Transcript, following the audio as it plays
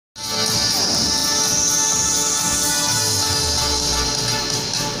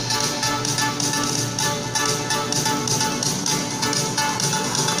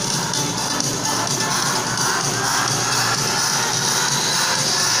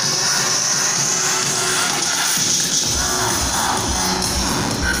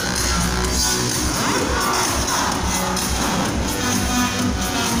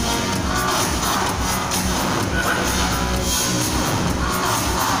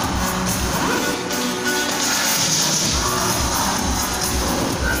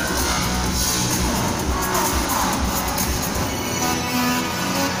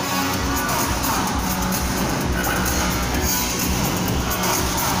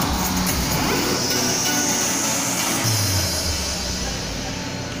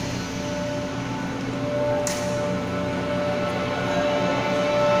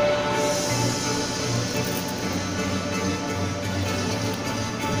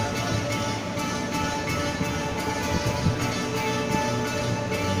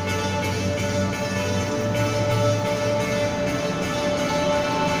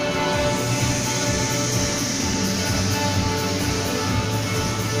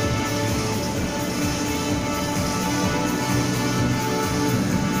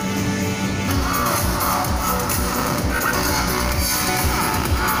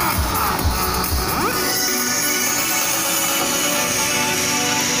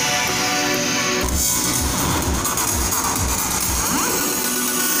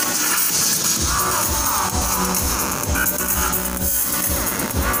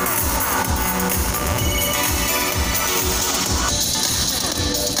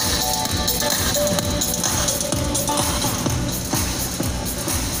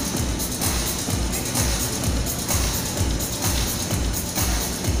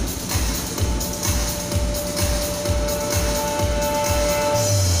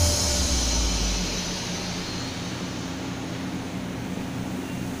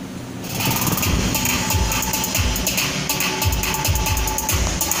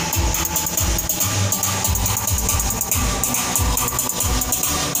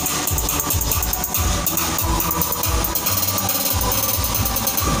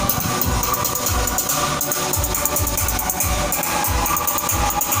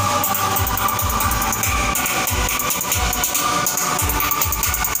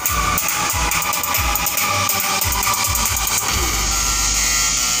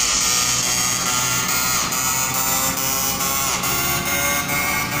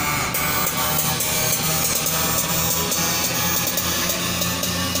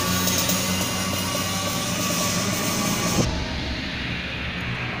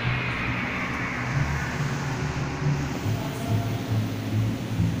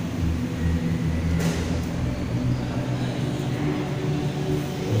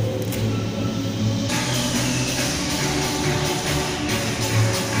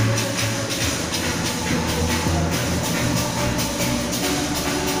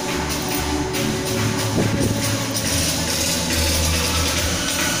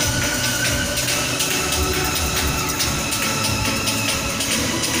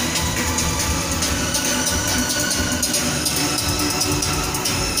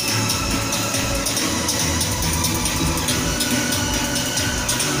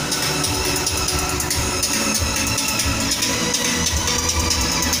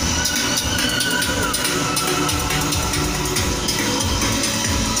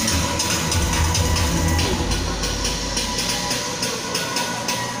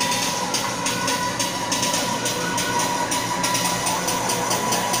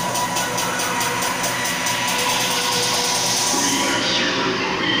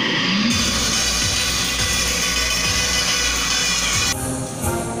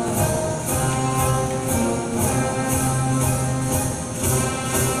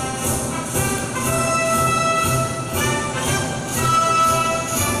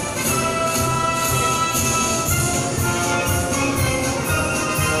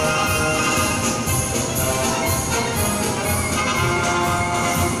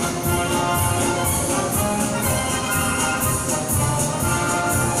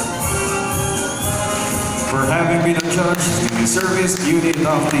judged in the Service Unit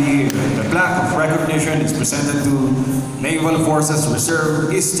of the Year. The plaque of recognition is presented to Naval Forces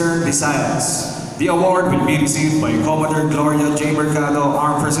Reserve Eastern Visayas. The award will be received by Commodore Gloria J. Mercado,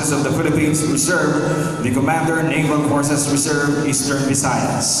 Armed Forces of the Philippines Reserve, the Commander, Naval Forces Reserve Eastern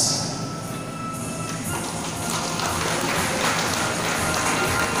Visayas.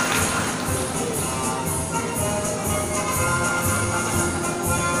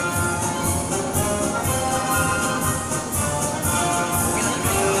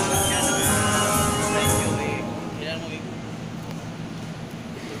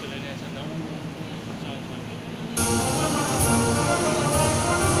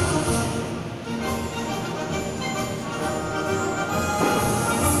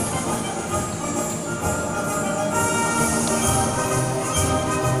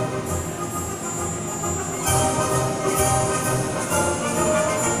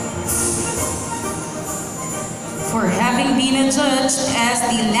 For having been adjudged as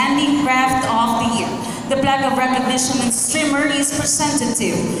the Landing Craft of the Year, the plaque of recognition and streamer is presented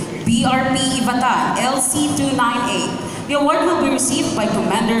to BRP Ivatan, LC298. The award will be received by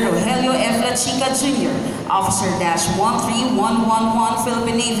Commander Rogelio F. Lachica Jr., Officer-13111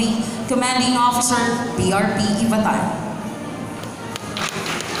 Philippine Navy, Commanding Officer, BRP Ivatan.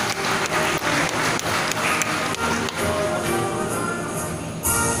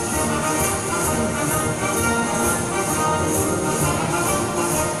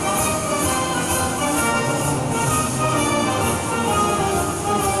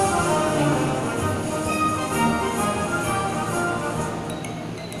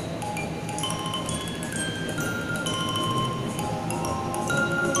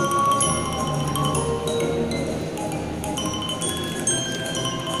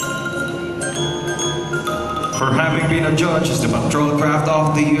 For having been adjudged as the Patrol Craft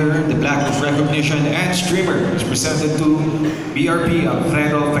of the Year, the plaque of recognition and streamer is presented to BRP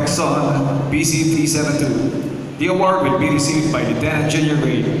Alfredo Pexon, PC-372. The award will be received by Lieutenant Junior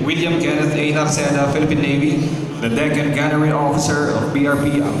Grade William Kenneth A. Narceda, Philippine Navy, the Deck and Gunnery Officer of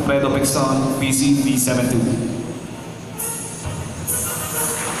BRP Alfredo Pexon, PC-372.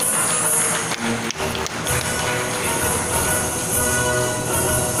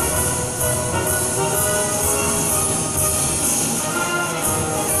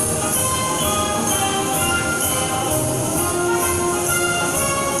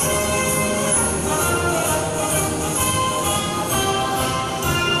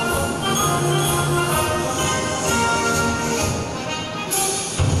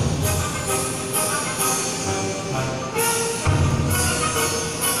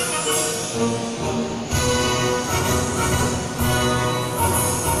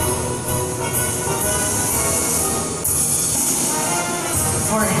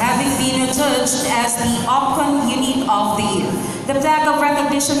 For having been adjudged as the OPCON Unit of the Year, the plaque of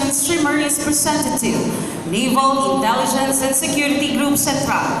recognition and streamer is presented to Naval Intelligence and Security Group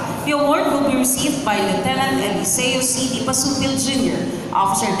Central. The award will be received by Lieutenant Eliseo C. Di Pasupil Jr.,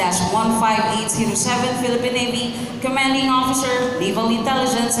 Officer-15807 Philippine Navy, Commanding Officer, Naval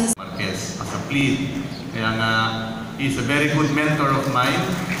Intelligence and Marquez as a fleet. Kaya nga, he's a very good mentor of mine.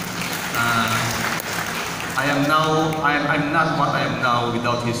 I'm not what I am now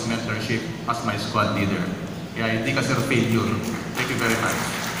without his mentorship as my squad leader. Kaya hindi ka sir failure. Thank you very much.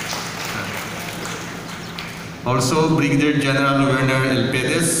 Also, Brigadier General Werner L.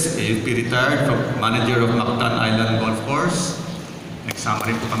 Perez, AFP retired, manager of Mactan Island Golf Course. Nagsama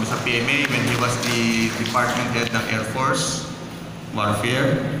rin po kami sa PMA when he was the department head ng Air Force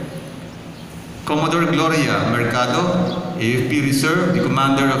Warfare. Commodore Gloria Mercado, AFP Reserve, the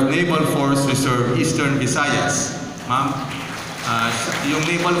Commander of Naval Force Reserve Eastern Visayas. Ma'am, yung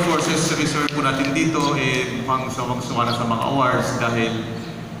Naval Forces Reserve po natin dito, mukhang sawang-sawa na sa mga awards dahil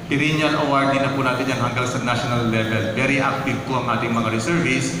perennial award din na po natin yan hanggang sa national level. Very active po ang ating mga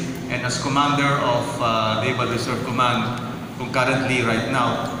reservists, and as Commander of Naval Reserve Command, concurrently right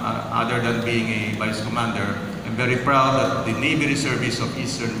now, other than being a Vice Commander, I'm very proud that the Navy Reservists of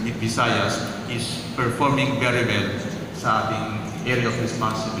Eastern Visayas is performing very well sa ating area of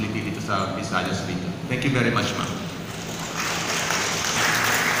responsibility dito sa Visayas region. Thank you very much, ma'am.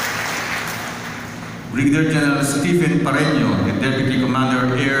 Brigadier General Stephen Pareño, the Deputy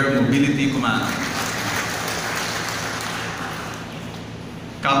Commander, Air Mobility Command.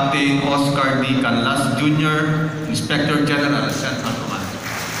 Captain Oscar D. Canlas Jr., Inspector General, Central Command.